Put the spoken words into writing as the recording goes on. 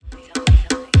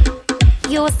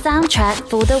your soundtrack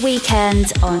for the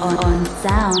weekend on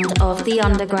Sound of the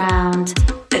Underground.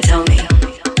 Tell me.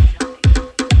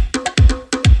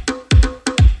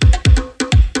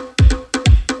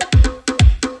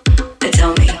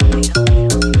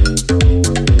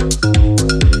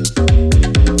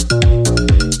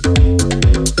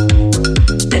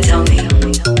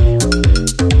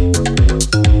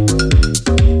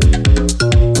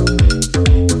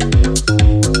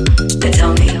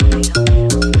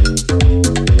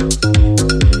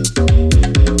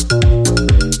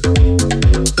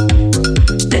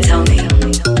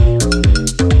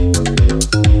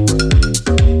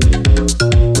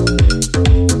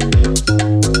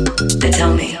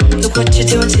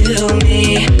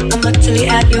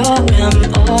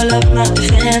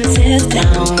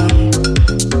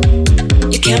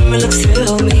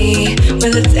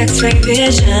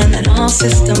 Vision and all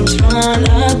systems run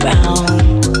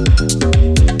aground.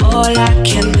 All I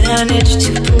can manage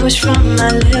to push from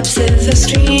my lips is a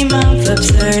stream of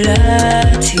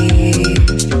absurdity.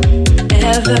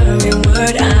 Every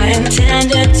word I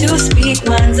intended to speak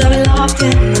winds up locked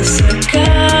in the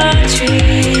circuitry.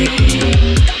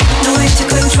 No way to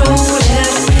control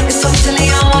it, it's totally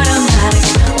automatic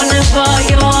whenever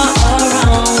you're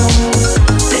around.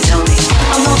 They tell me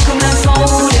I'm welcome and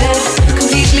folded,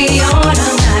 completely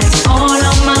automatic. All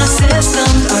of my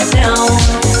systems are down,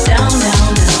 down,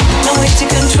 down, down. No way to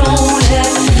control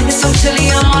it, it's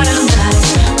totally automatic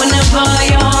whenever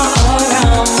you're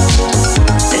around.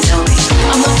 They tell me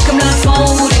I'm welcome and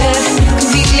folded,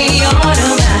 completely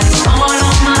automatic. All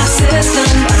of my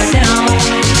systems are down,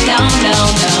 down,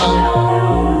 down, down.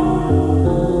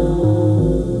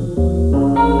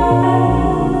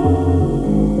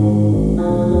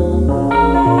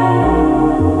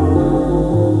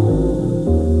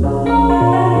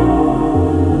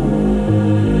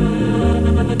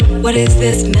 What is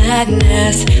this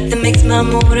madness that makes my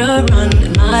motor run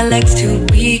and my legs too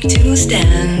weak to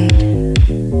stand?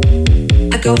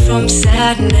 I go from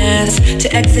sadness to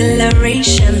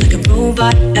exhilaration like a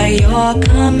robot at your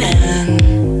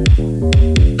command.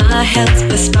 My hands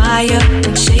perspire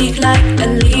and shake like a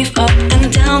leaf. Up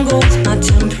and down goes my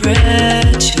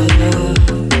temperature.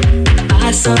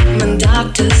 I summon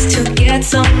doctors to get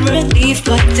some relief,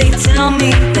 but they tell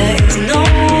me there is no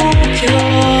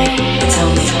cure. They tell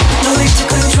me no way to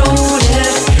control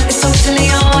it, it's totally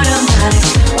automatic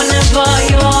whenever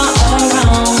you're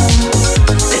around.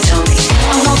 They tell me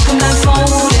I'm welcome and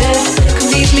folded,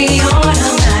 completely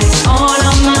automatic. All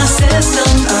of my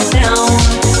systems are down,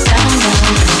 down,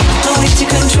 down. No way to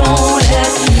control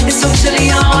it, it's totally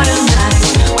automatic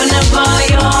whenever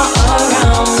you're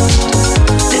around.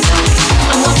 They tell me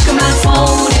I'm welcome and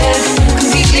folded,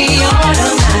 completely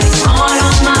automatic. All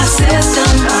of my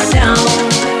systems are down.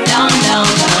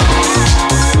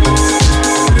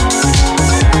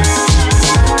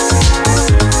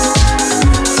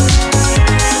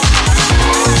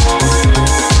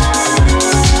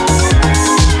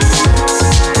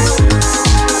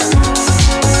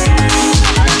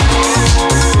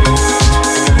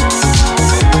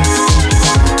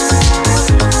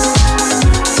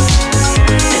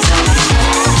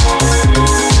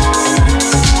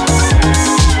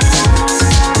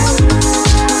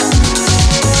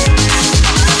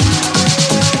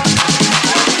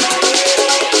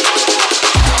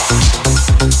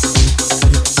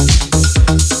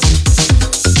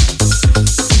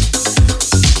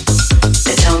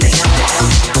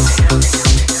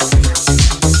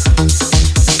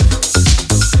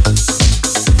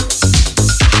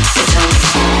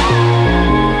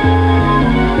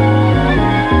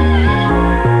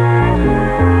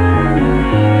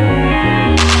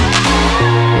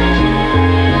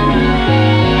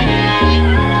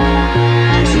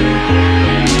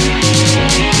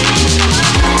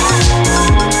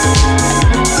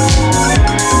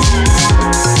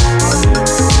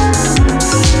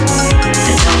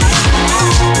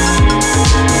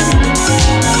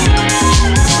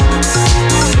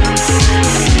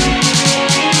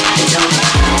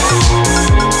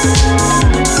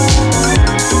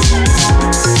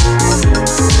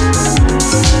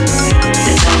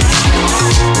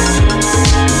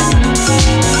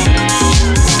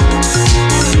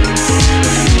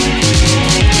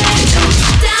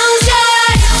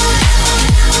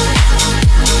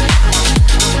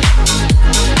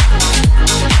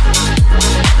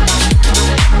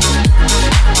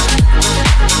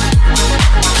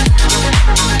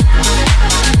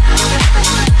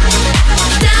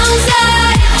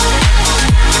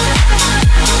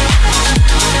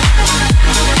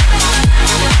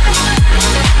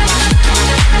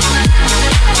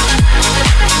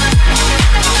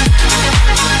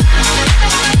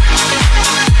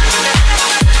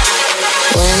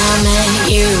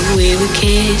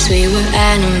 kids, we were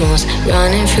animals,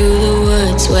 running through the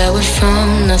woods. Where we're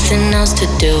from, nothing else to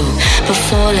do but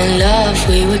fall in love.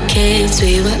 We were kids,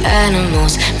 we were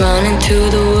animals, running through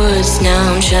the woods.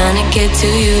 Now I'm trying to get to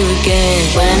you again.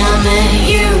 When I met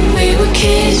you, we were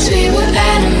kids, we were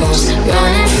animals,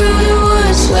 running through the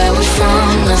woods. Where we're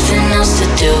from, nothing else to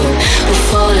do but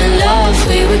fall in love.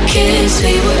 We were kids,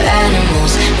 we were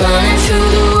animals, running through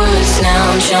the woods.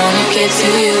 Now I'm trying to get to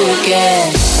you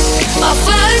again. Our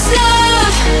first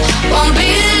love won't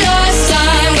be the last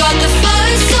time. Got the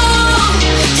first song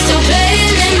still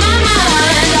playing in my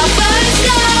mind. Our first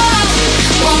love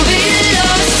won't be the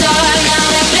last time. Now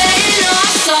they're playing our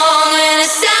song and it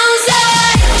sounds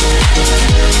like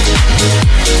now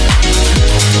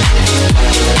they're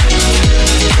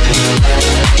playing our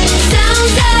song and it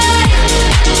sounds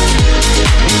like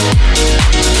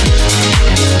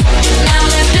now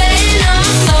they're playing our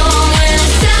song and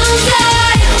it sounds like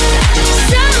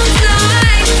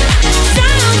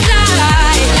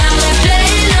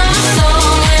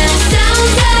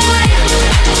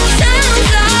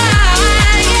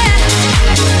yeah.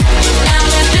 Now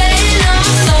they're playing our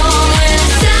song and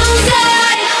it sounds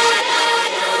like.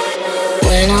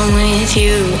 When I'm with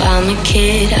you, I'm a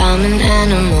kid, I'm an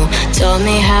animal. Taught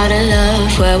me how to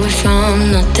love, where we're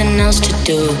from, nothing else to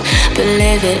do but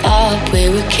live it up. We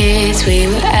were kids, we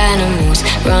were animals,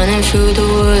 running through the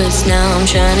woods. Now I'm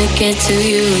trying to get to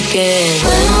you again.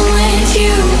 When I'm with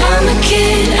you, I'm a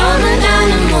kid, I'm an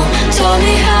animal. Taught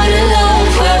me how to love,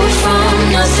 where we're from,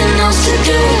 nothing else to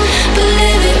do but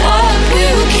live it up. We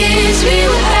were kids, we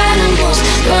were animals,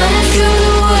 running through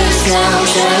the woods. Now I'm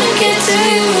trying to get to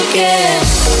you again.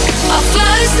 Our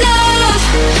first love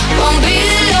won't be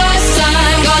the last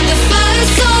time. Got the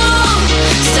first song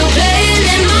still playing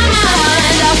in my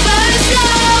mind. Our first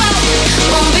love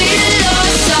won't be the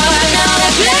last time. Now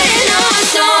they're playing our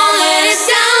song and it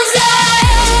sounds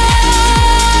like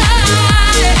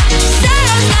that, yeah. And it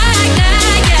sounds like now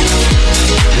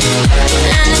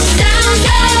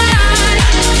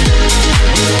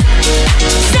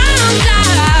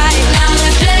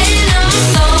they're playing our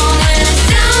song and it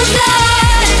sounds like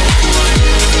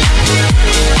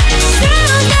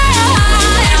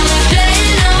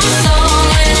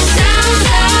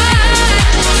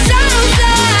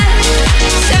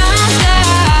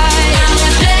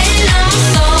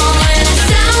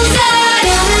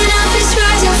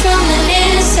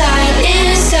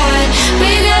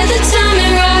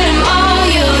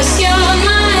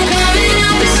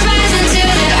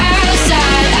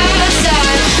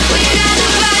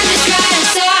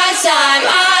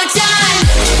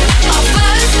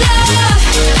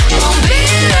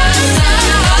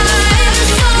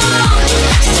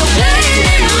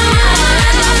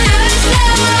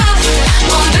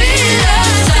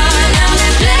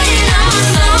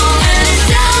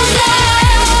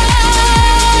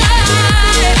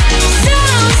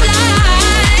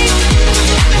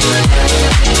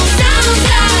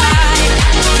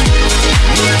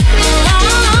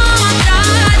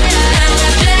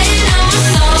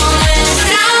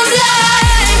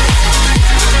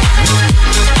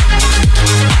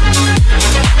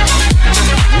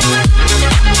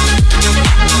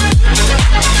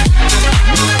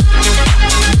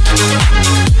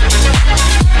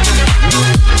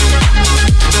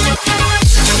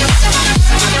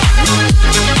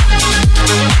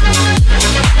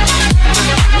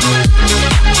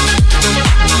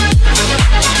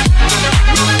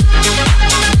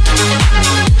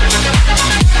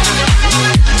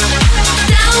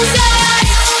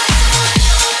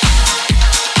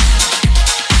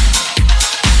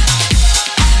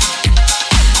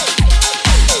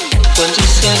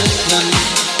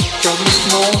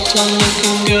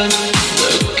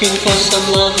looking for some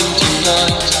loving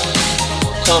tonight.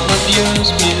 Come abuse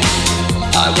me.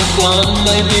 I was one,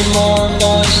 maybe more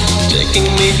boys taking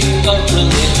me up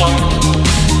really hard.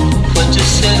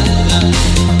 27,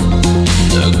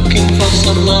 looking for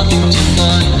some loving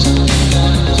tonight.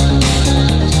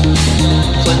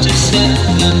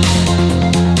 27,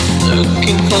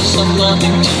 looking for some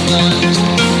loving tonight.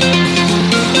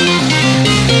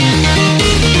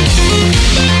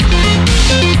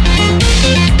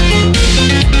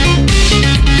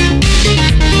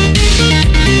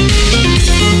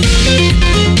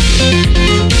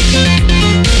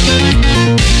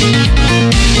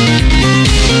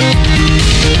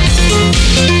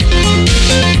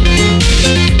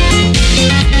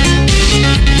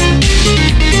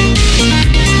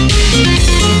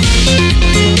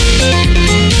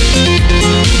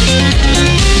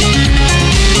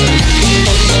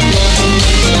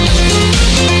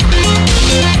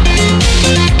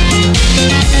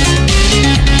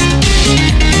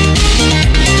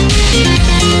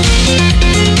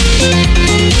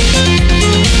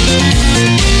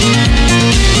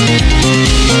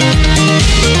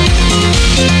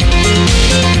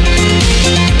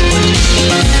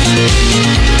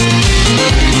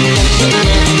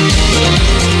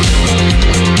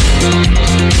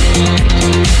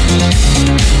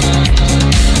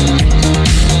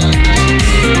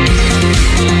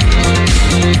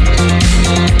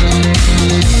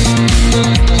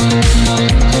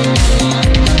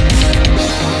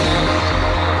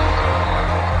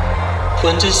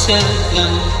 27,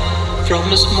 from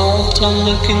a small town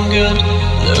looking good,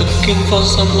 looking for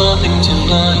some loving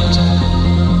tonight.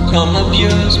 Come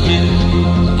abuse me,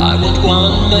 I want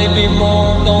one, maybe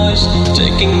more boys,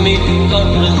 taking me up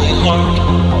really hard.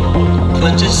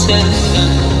 27,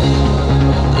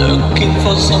 looking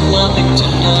for some loving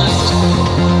tonight.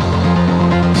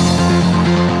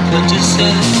 27,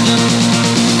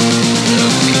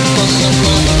 looking for some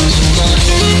loving tonight.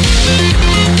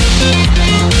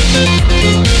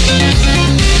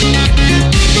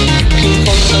 Looking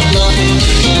for some loving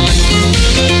tonight.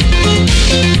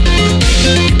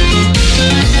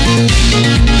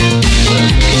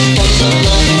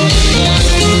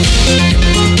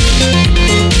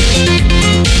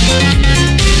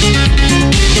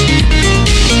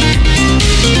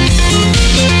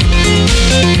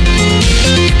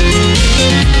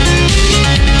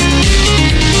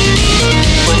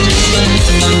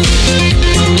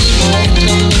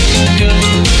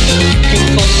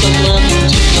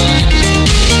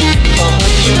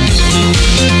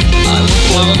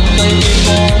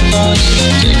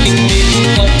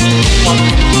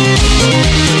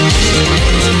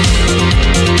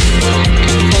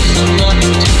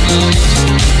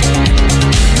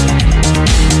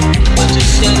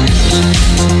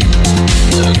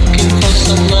 Looking for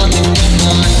some loving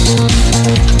tonight.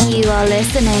 You are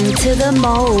listening to The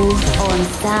Mole on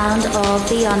Sound of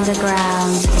the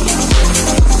Underground.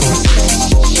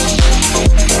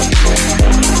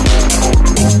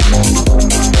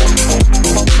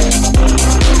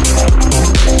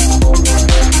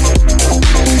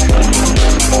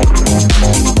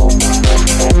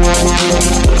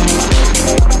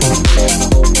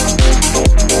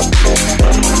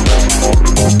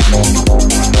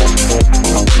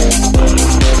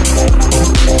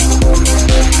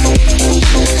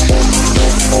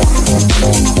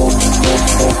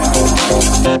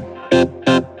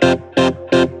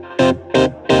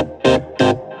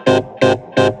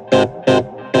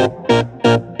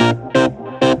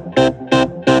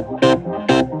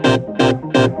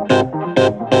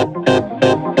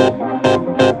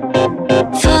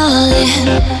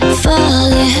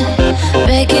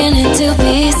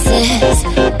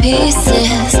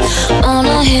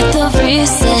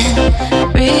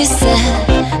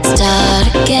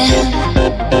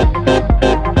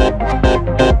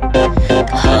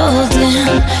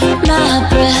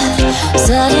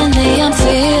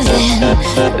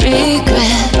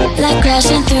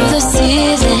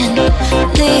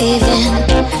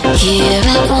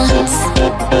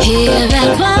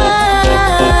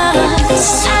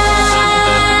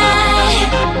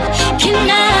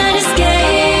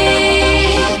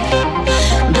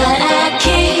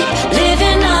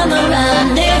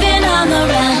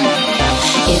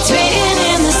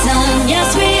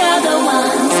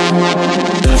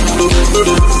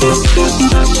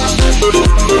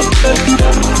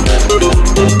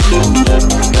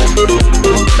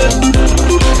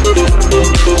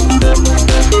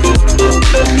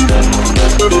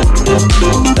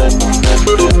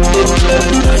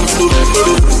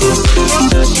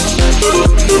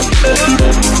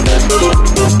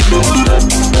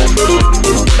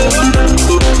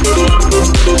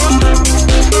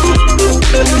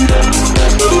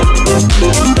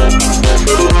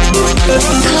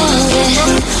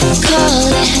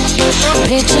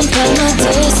 Reaching from a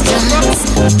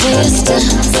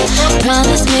distance.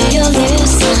 Promise me you'll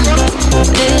listen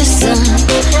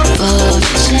for a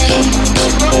change.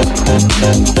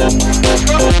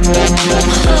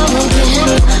 Holding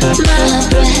my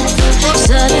breath,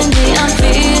 suddenly I'm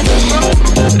feeling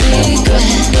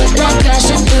regret, like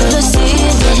crashing through the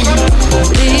ceiling,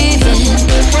 leaving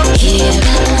here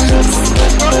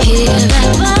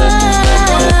at once.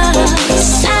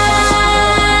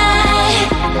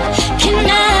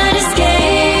 Cannot escape,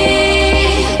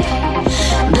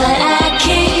 but I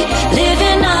keep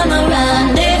living on the run,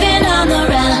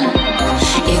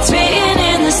 It's written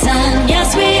in the sun,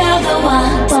 yes, we are the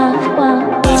ones.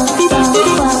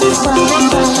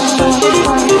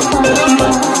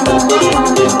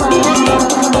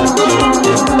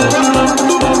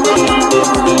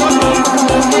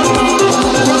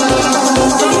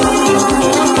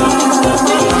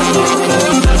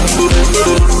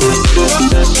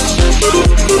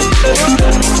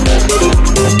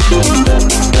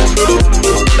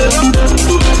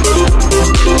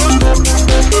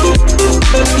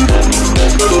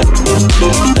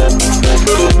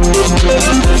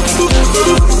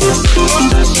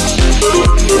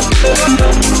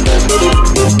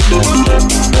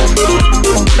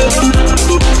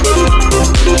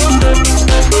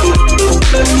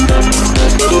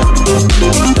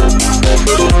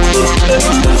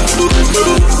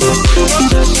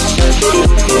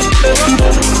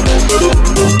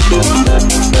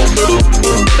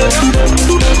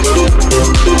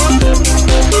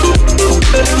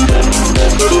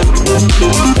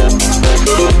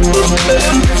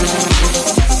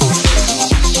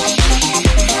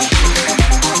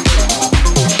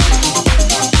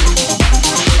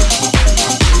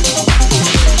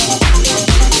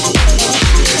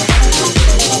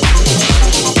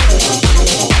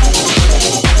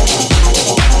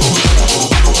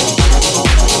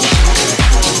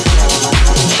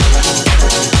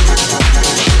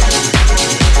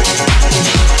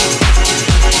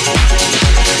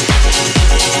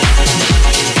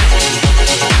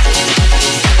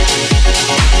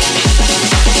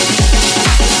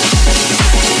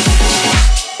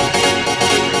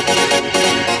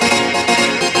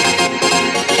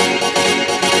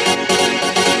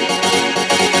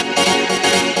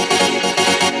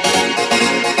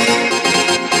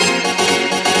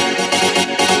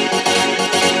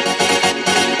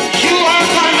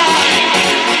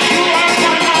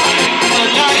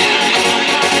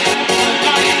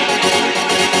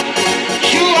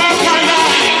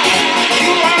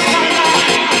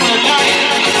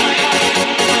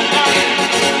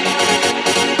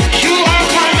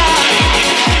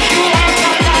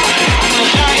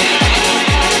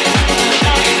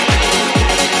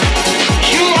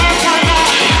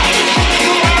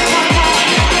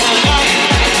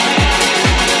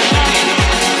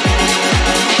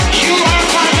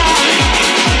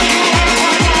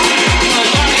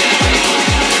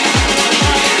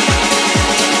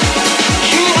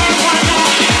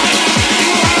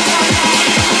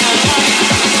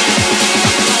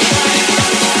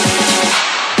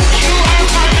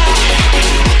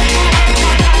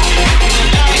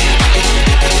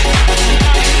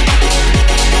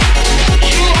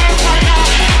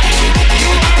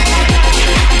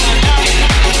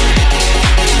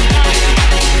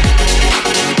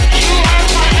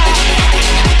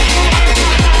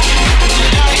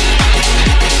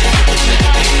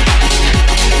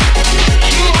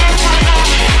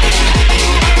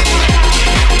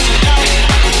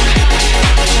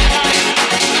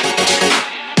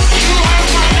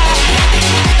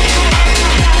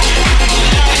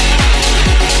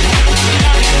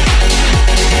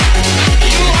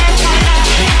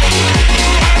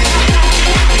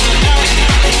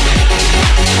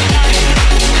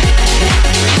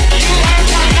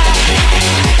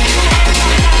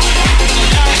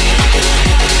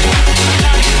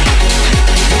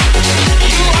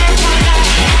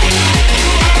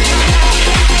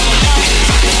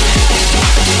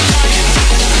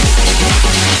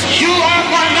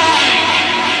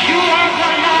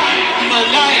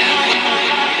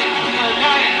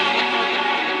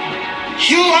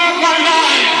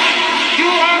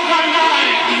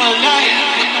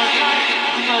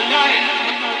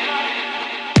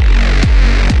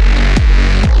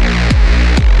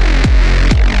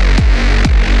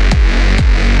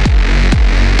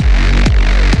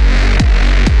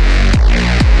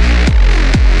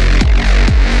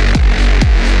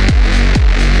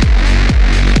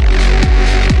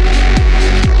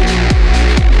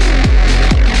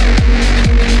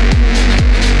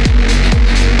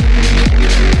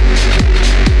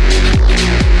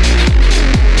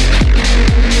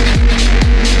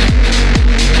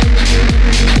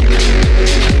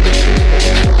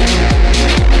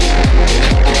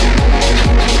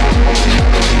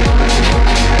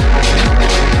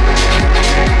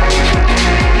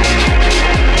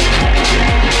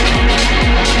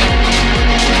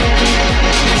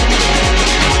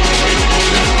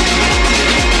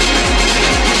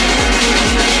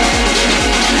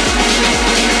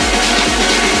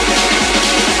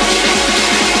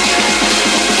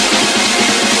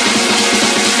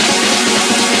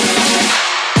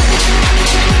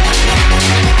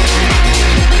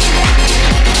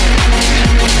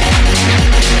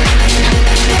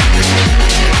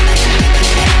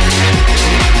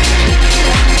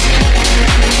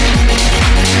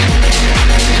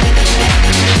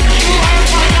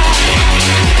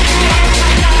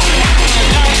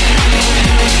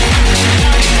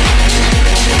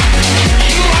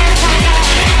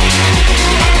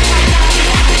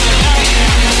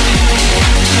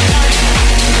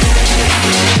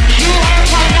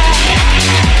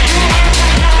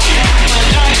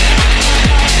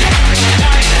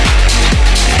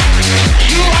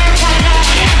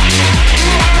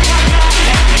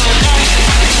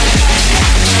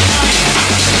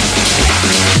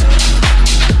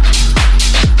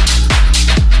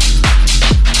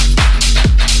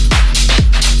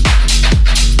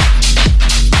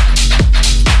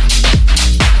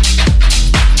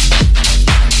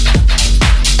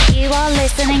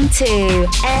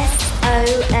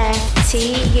 S.O.F.T.U.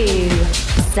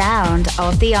 Sound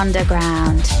of the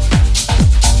Underground.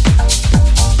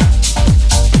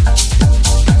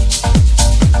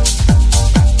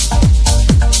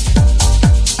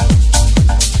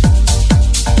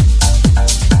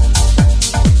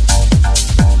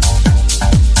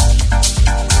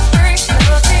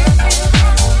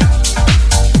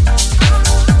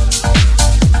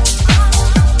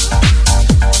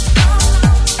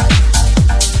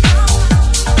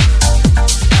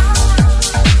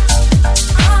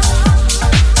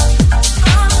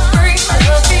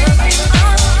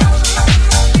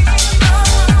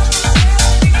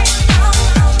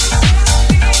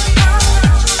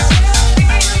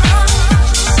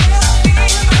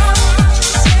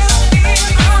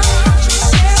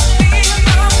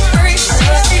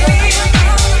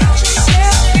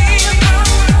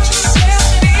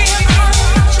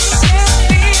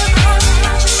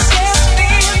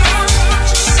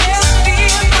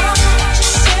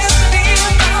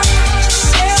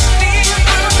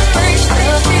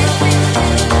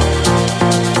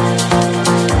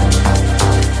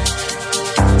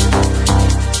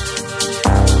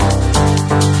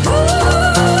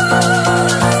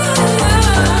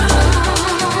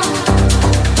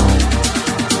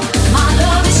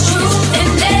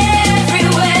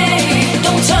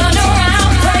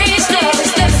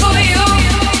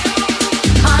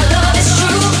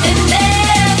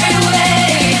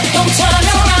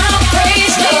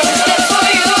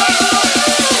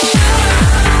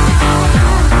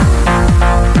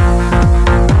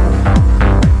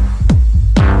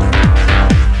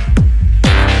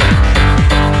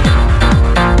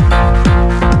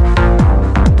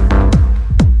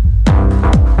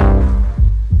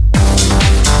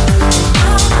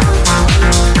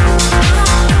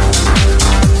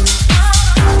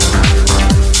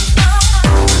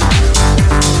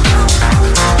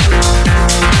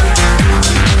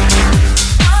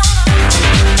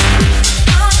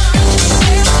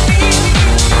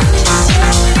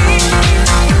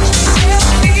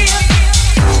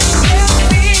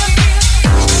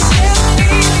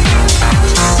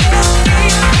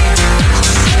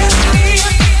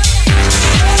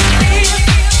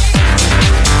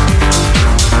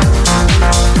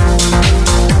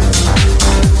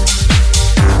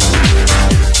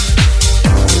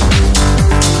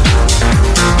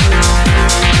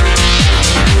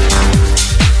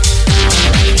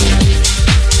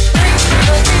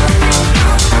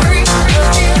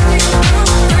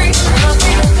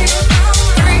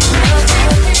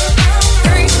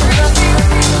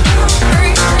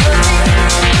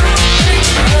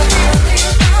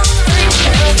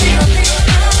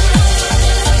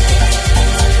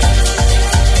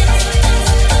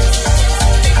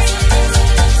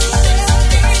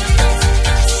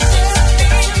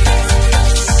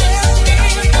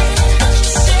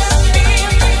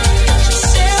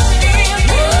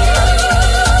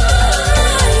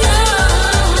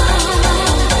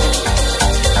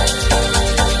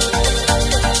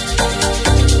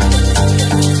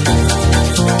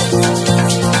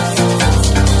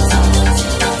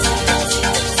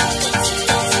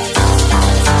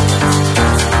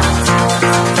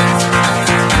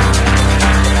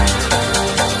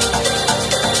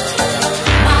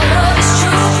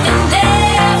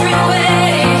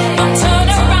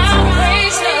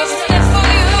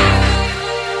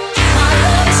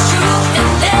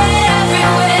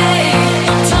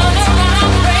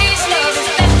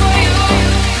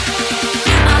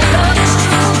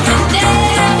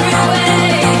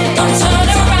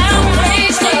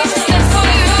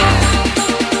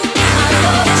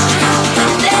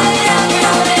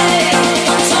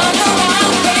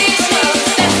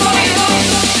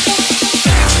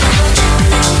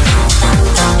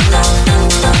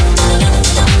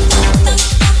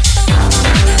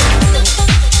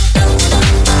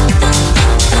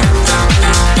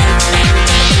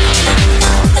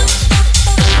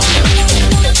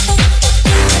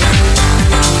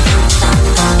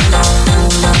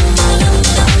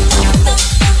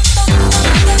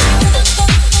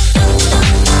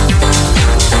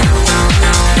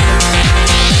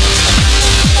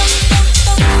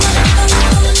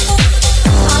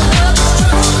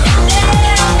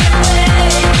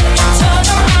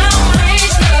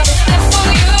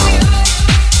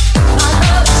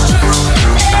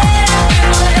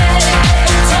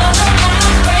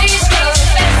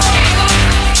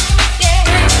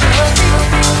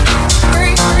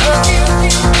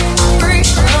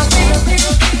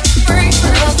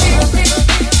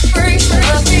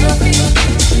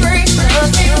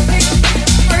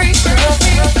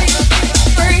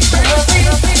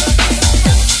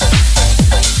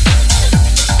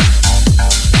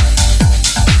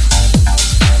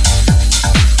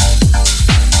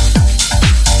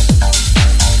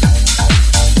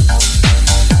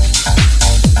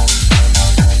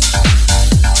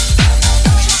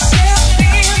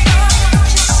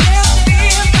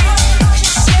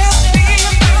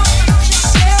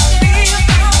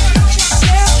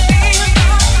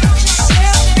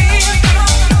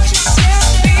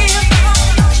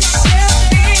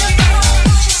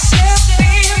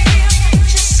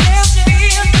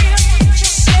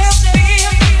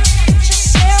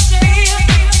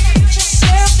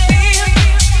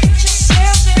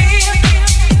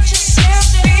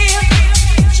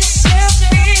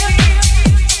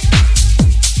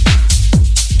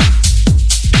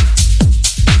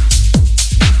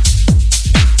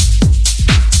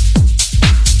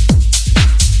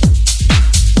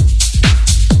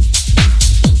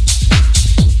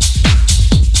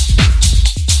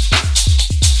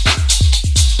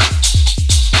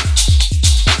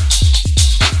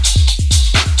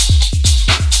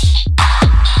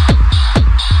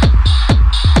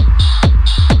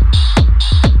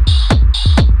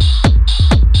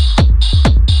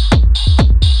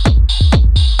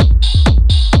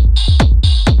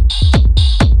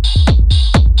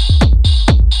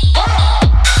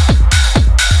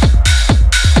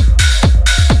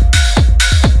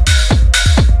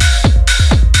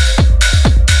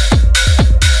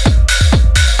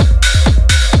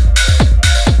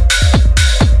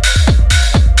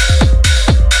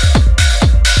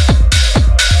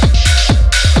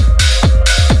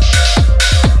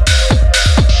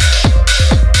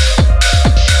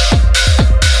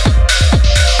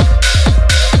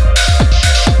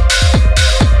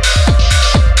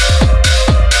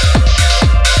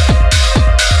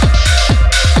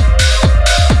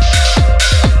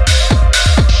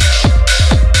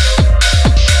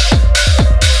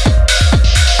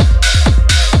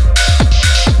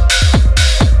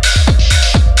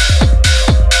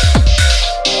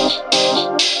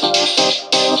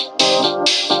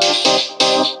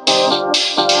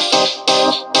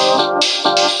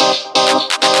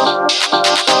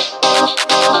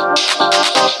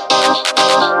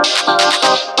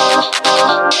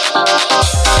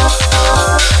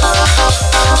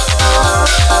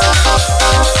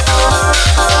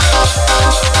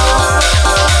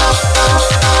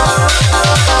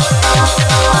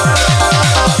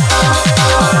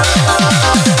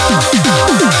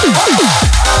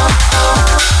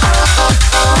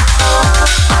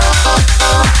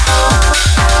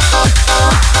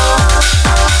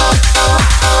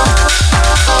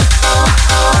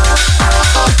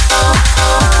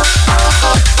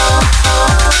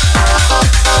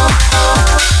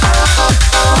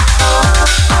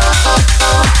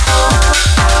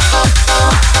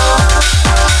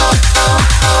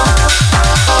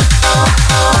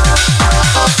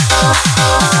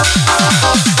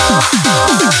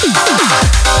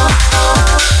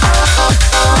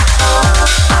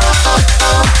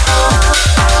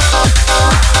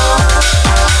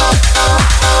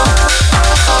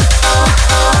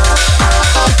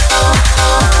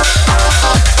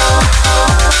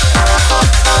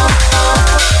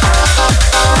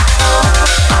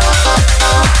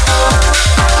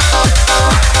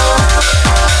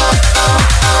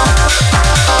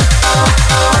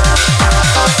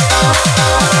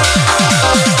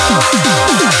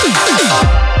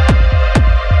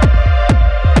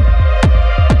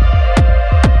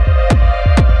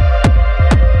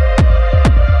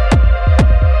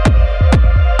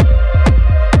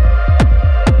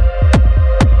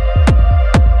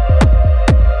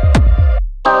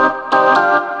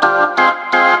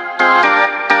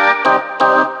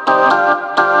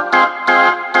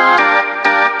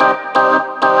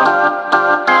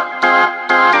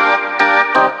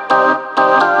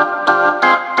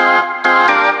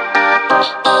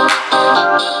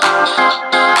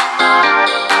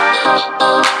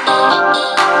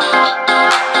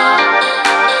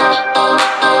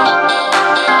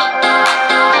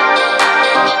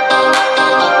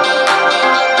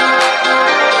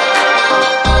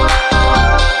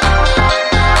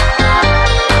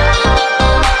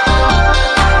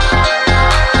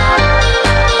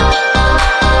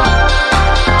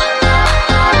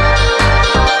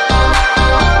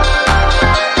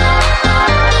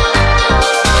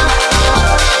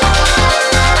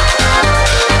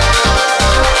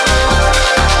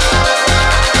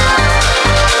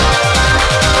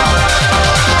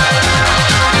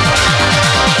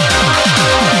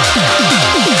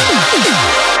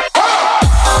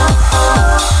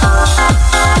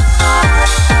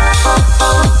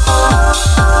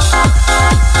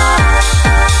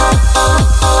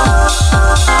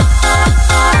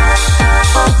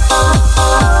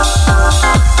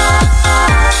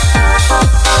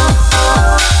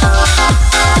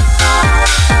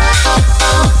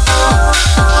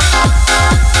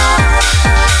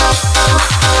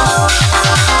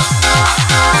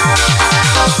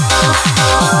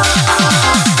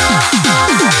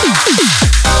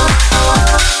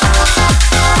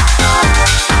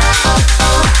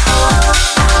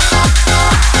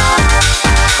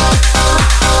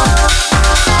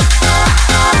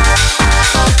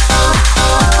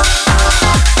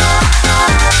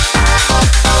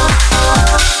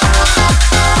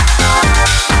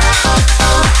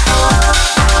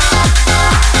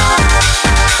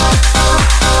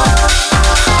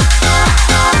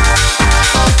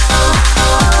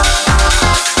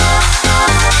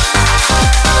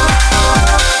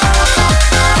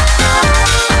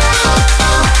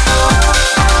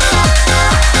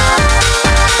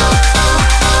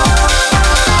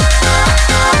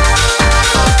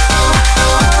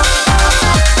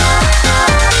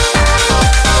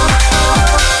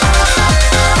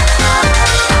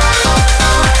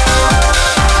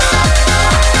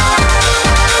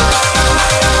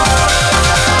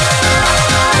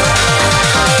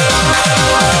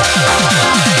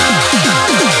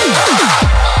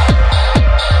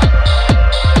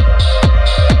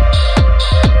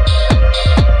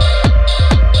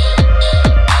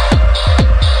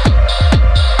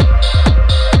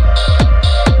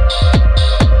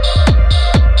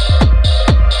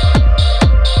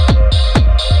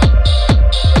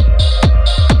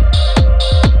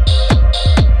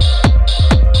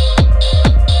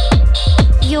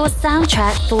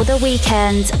 track for the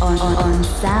weekend on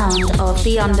Sound of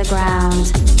the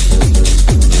Underground.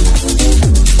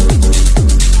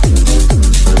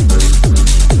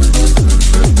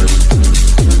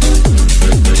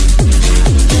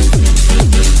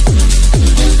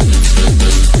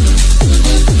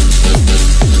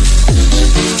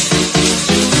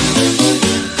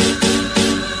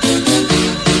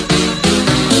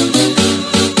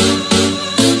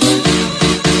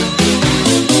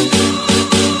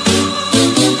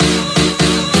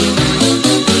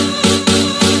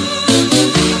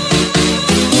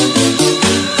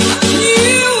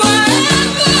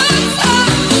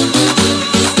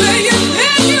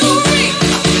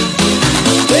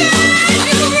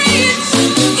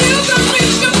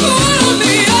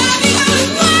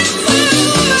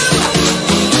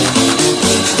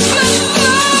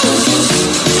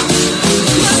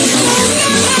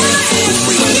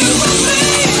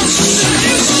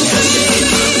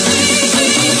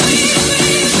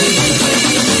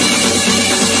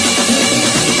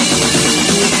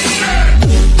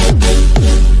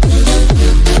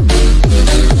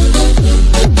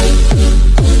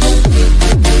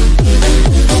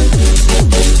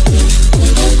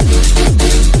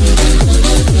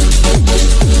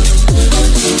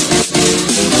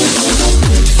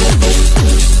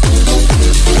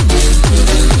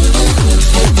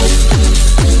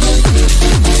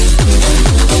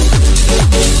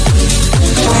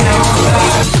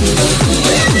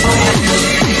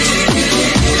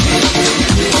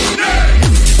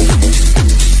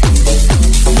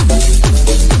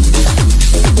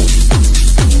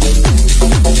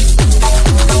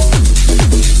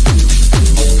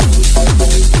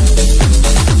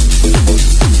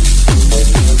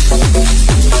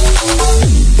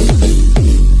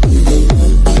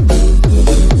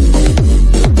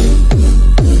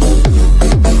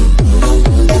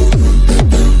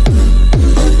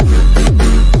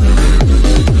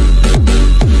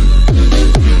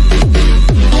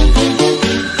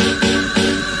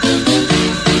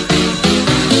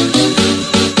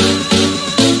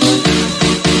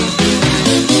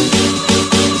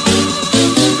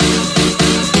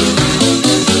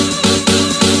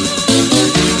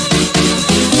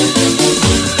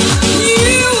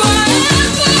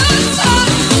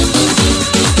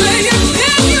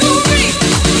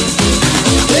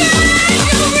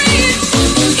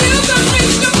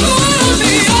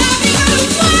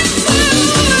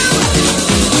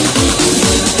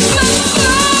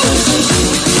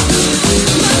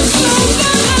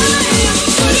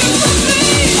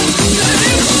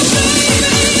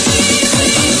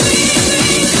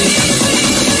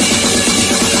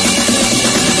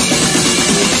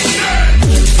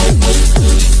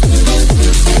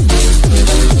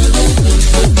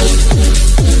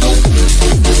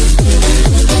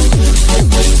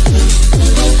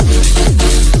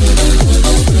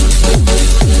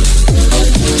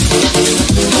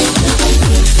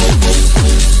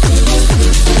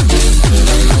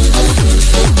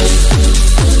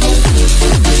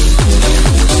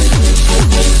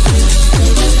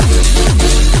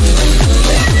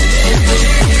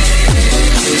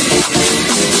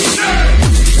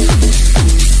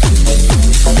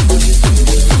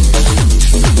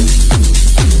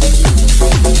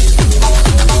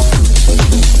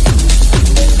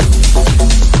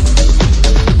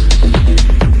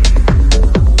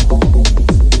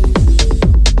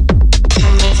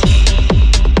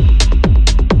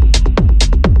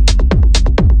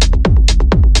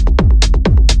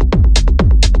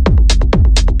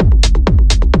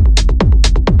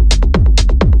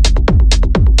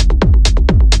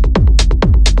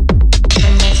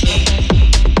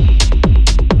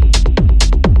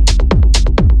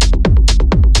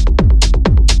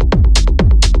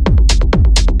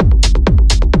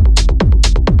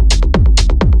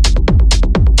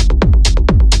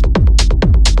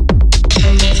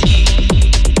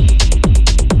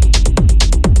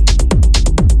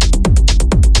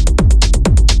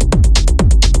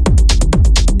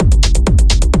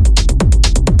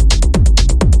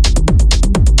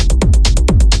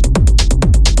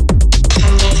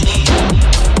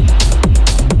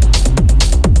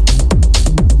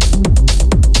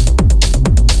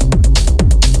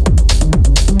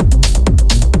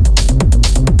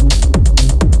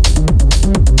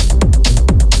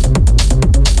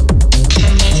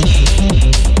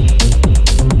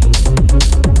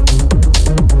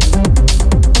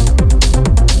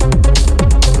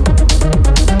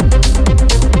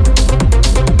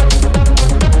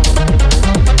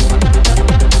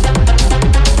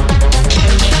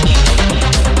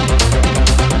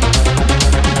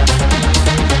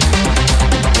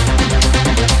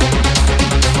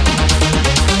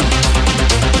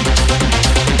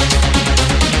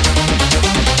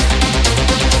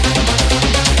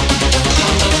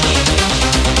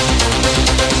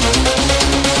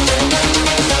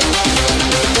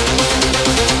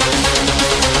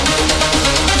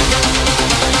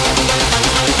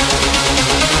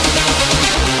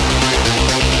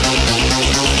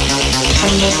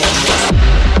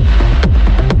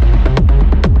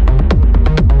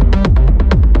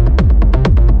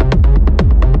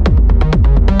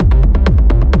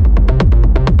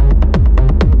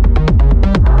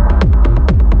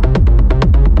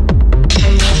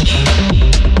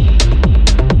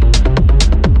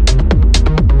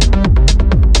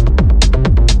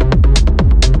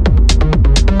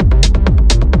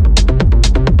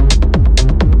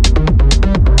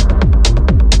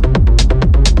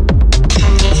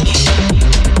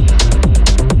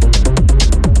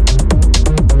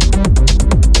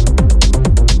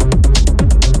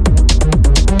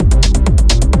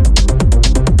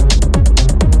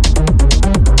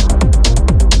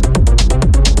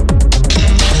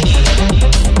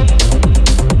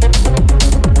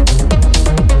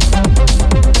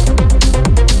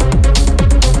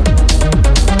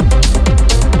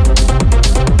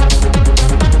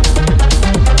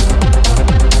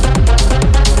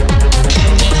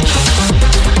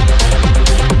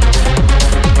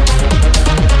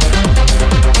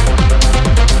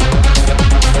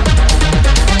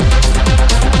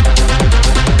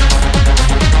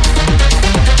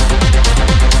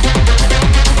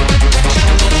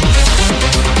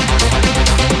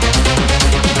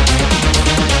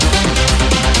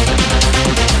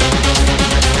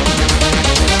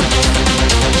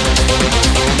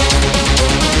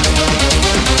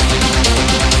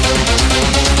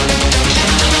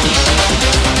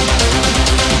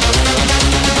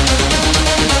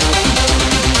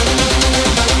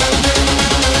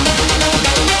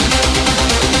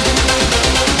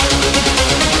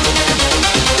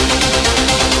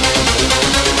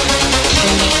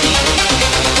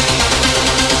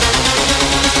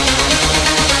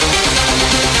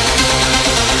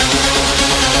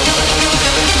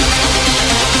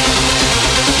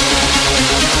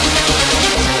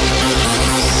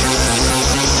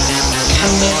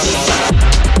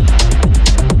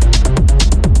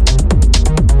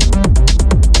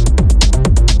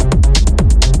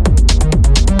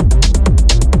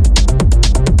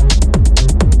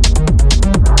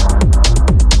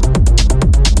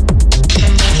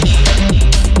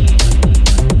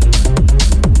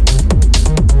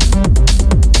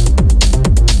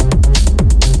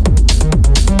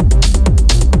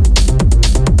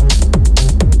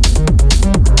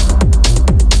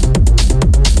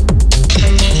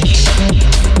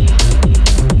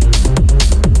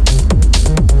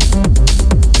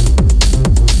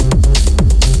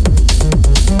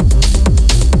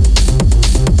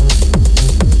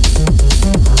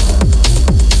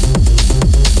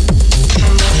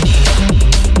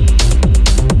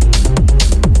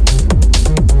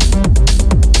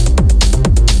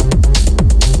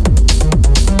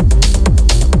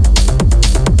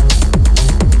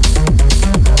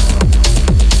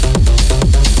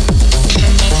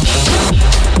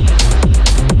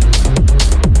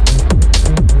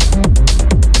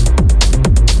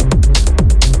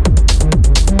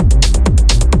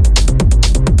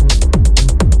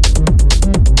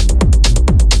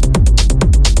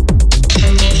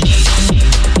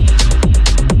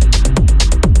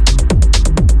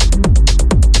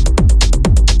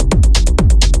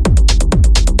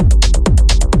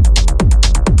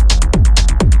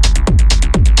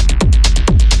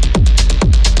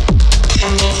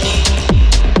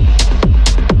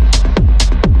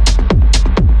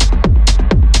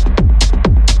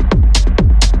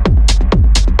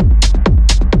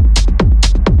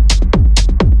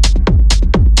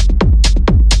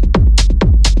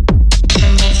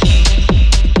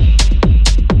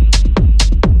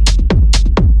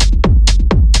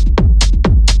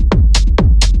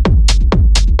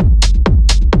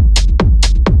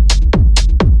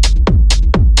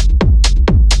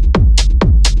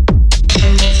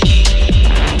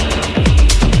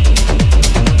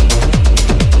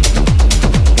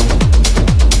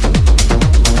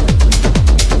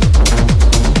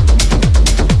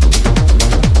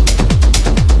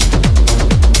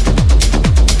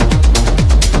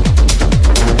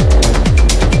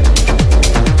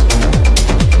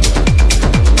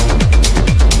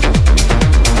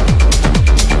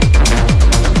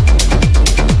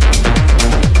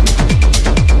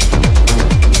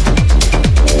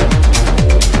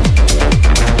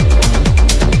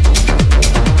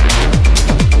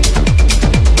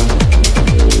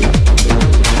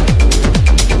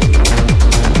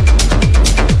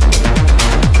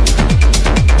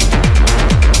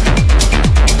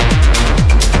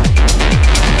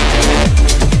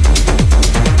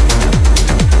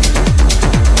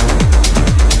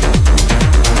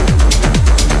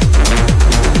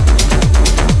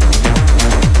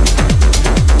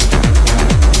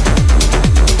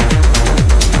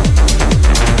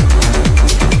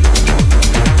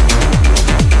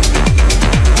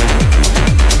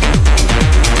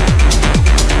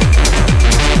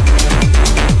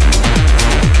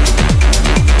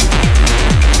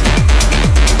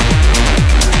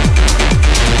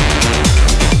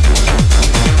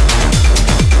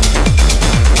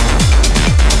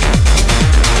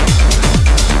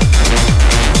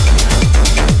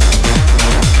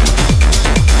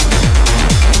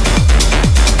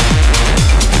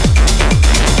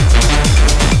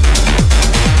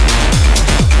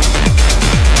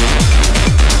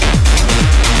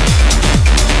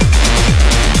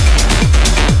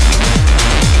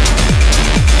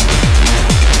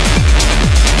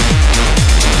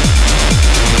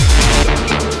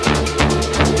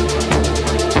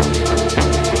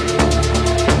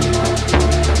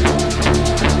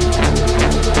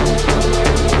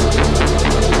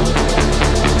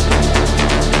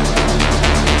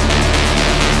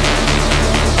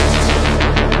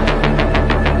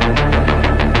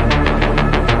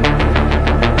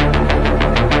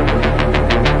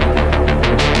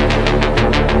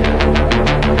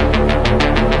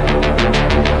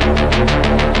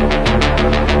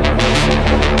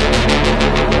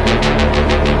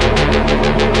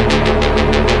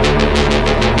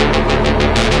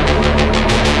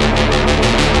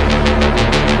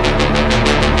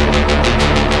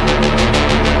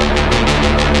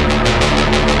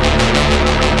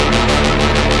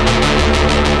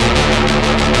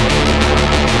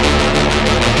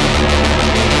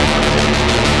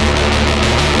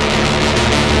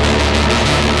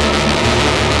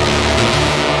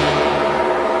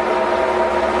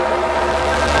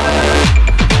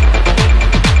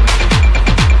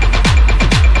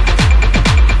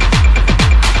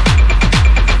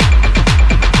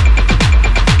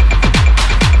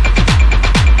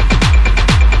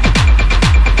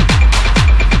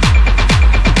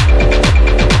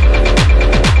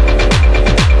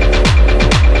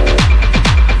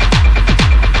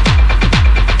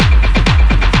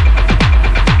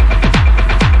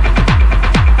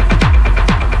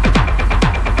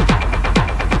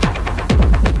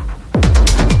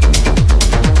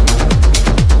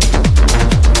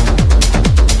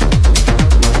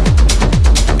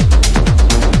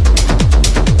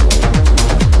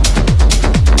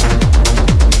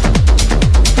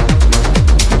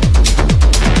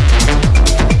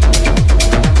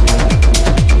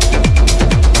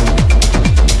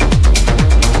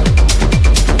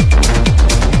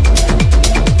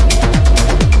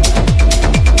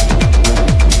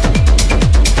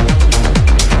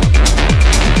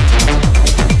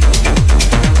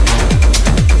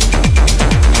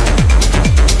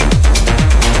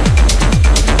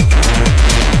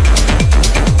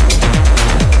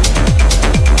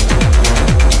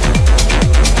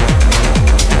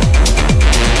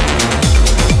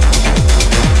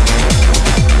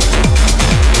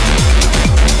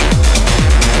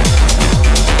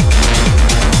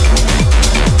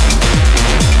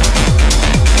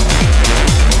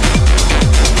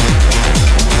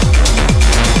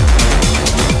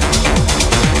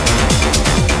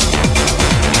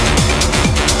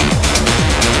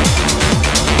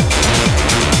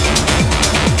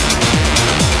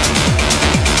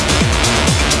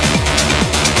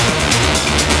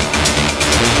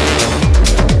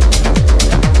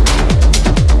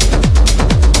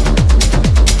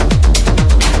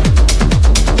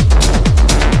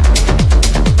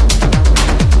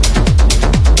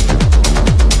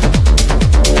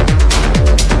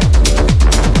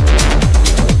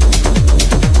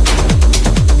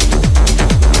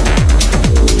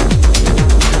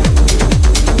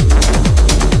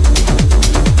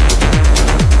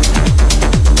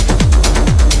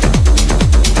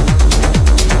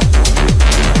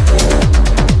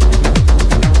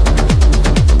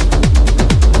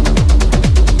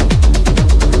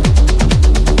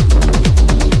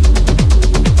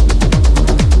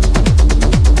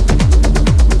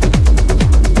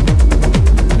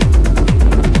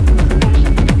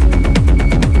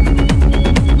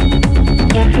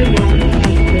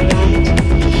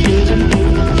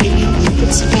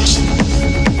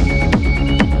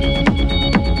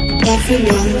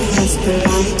 Everyone has the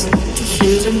right to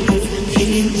freedom of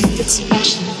opinion and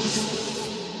expression.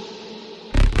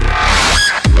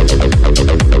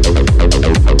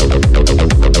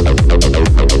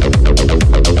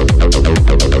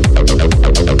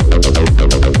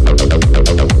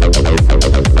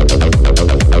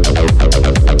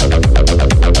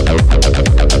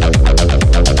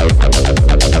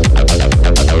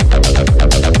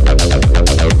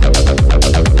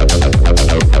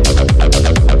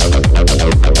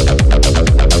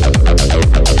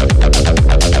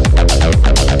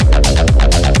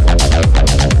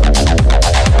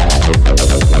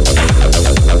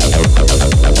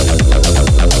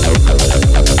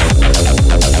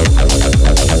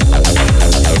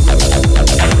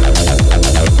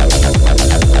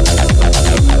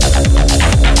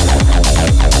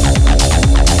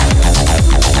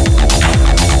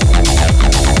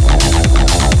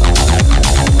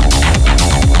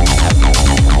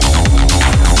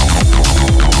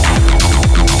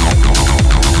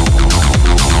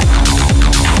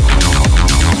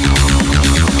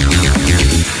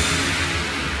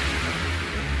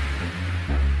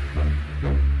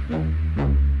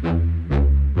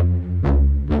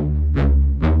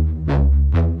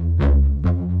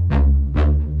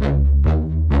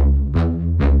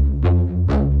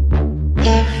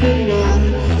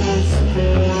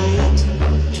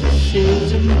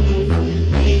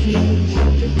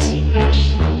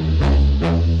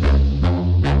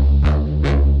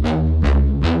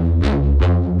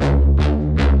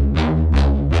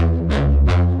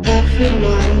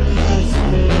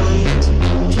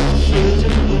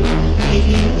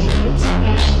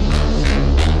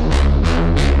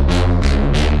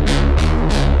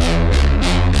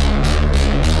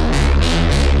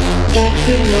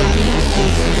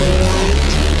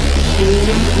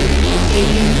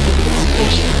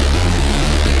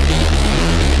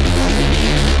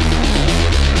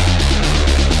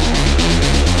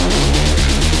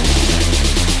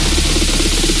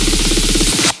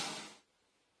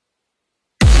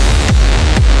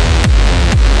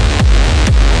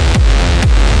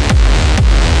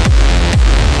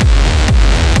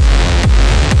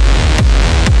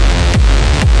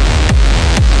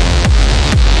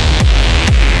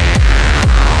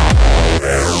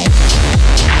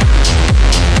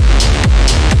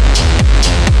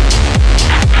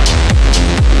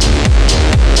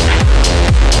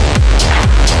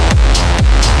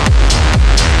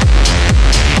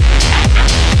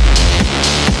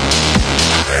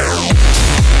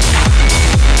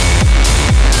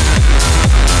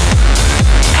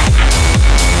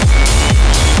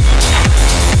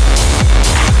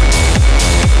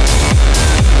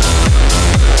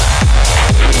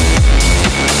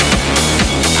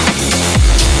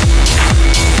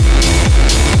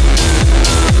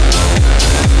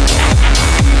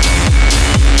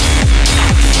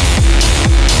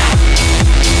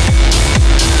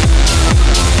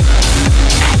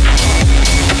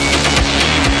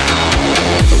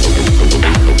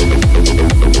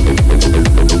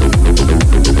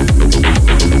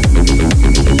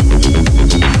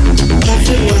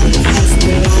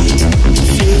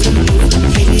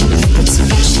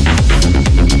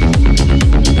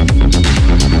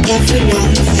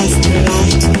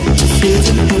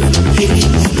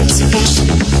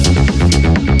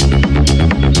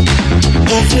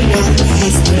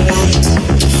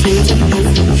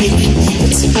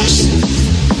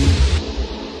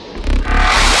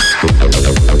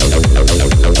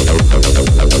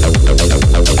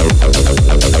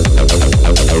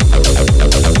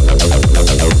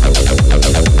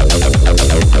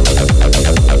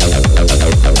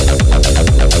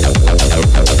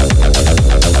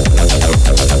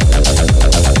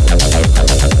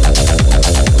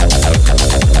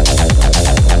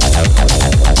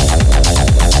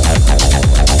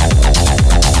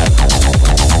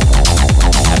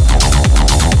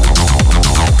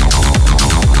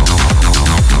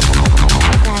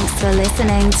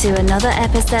 To another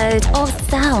episode of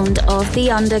Sound of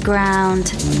the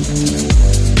Underground.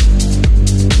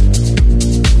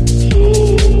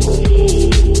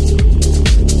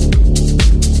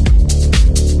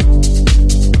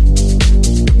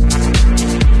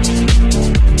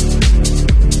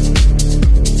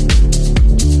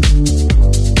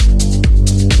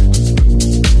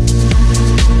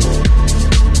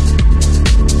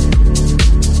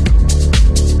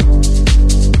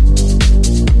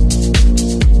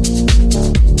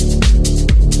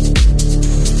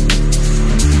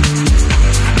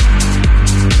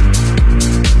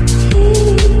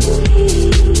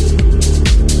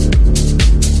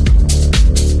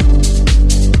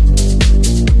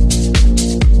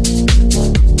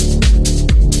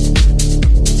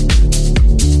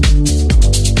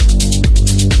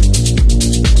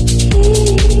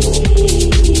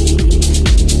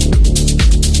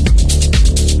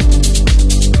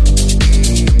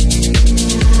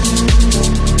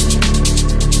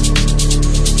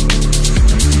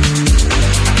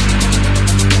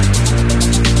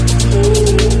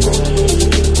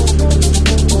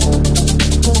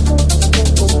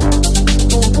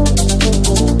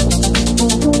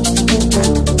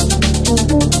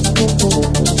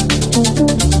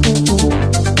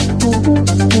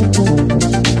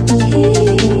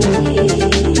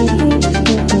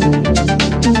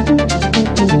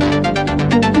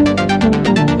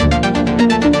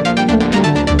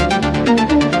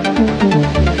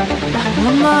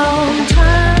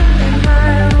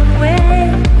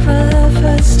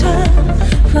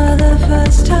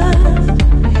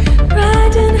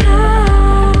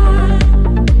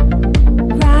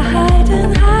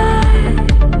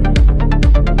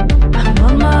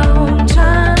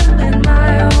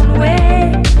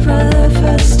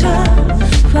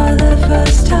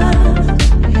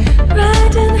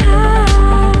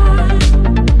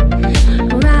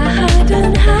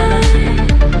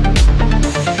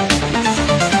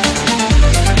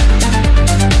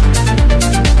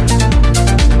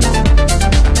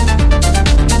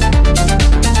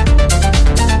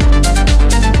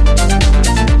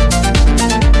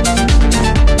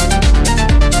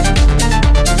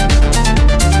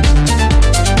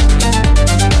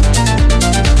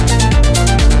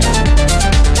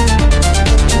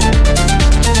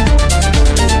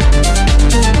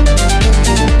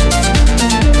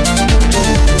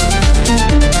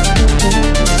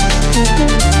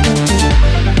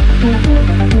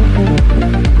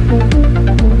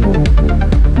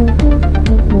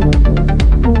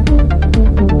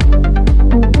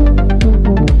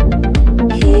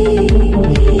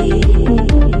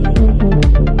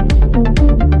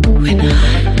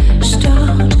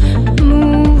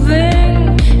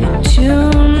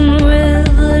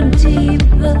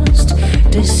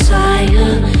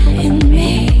 desire in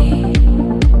me,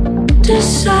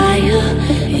 desire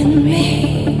in me.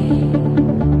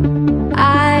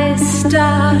 I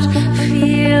start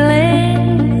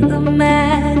feeling the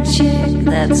magic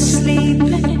that's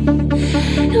sleeping